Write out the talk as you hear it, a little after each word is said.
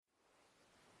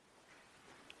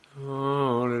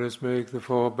Oh, let us make the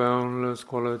four boundless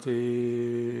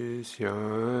qualities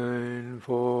shine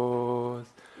forth.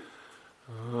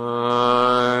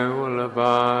 I will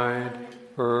abide,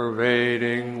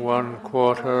 pervading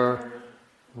 1/4,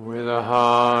 with a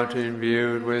heart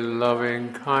imbued with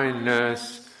loving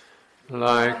kindness,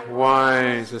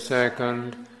 likewise the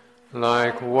 2nd,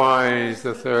 likewise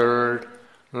the 3rd,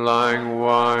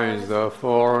 likewise the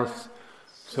 4th,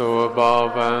 so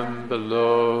above and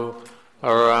below,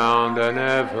 around and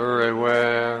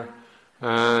everywhere,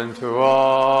 and to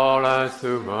all as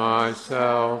to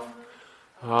myself,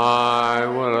 I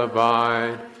will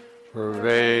abide,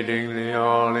 pervading the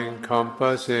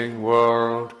all-encompassing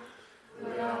world,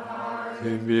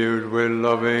 imbued with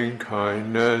loving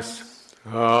kindness,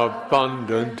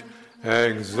 abundant,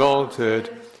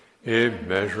 exalted,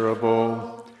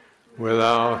 immeasurable,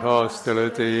 without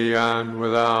hostility and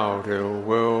without ill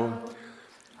will.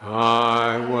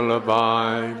 I will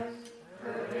abide,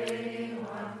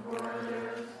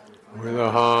 with a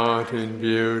heart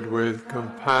imbued with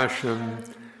compassion,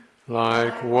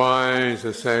 likewise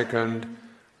the 2nd,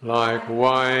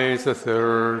 likewise the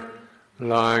 3rd,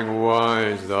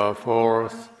 likewise the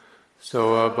 4th,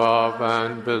 so above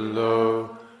and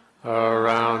below,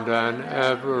 around and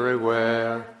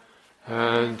everywhere,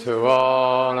 and to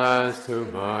all as to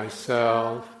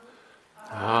myself,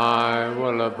 I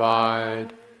will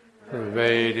abide,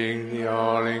 pervading the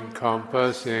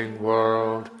all-encompassing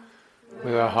world,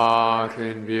 with a heart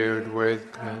imbued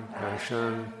with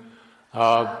compassion,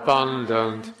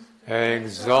 abundant,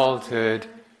 exalted,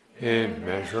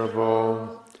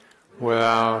 immeasurable,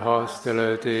 without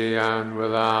hostility and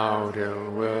without ill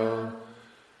will.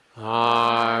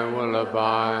 I will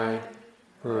abide,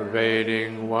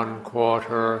 pervading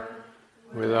 1/4,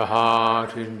 with a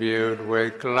heart imbued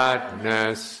with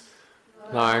gladness,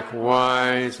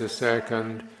 likewise the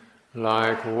 2nd,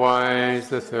 likewise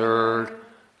the 3rd,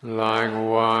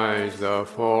 likewise the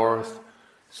 4th,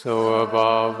 so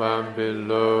above and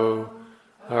below,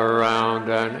 around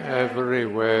and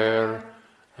everywhere,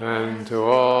 and to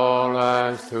all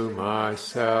as to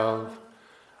myself,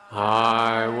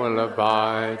 I will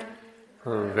abide,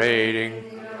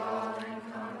 pervading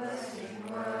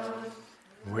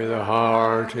with a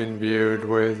heart imbued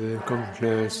with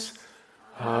goodness,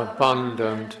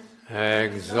 abundant,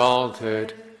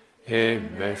 exalted,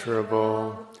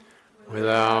 immeasurable,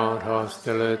 without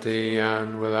hostility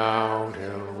and without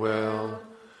ill will.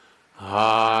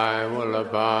 I will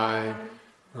abide,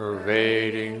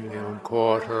 pervading the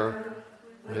 1/4,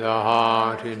 with a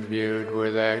heart imbued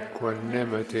with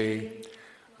equanimity,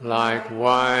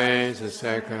 likewise the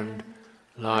 2nd,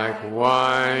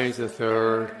 likewise the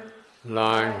 3rd,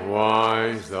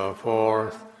 likewise the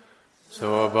 4th,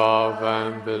 so above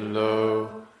and below,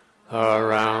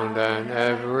 around and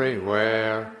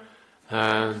everywhere,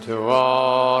 and to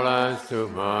all as to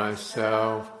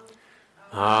myself,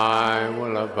 I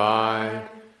will abide,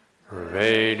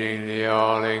 pervading the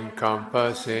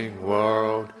all-encompassing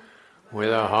world,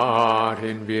 with a heart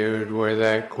imbued with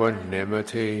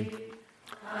equanimity,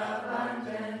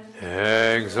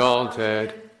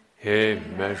 exalted,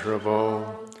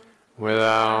 immeasurable,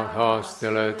 without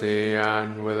hostility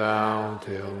and without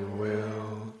ill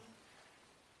will.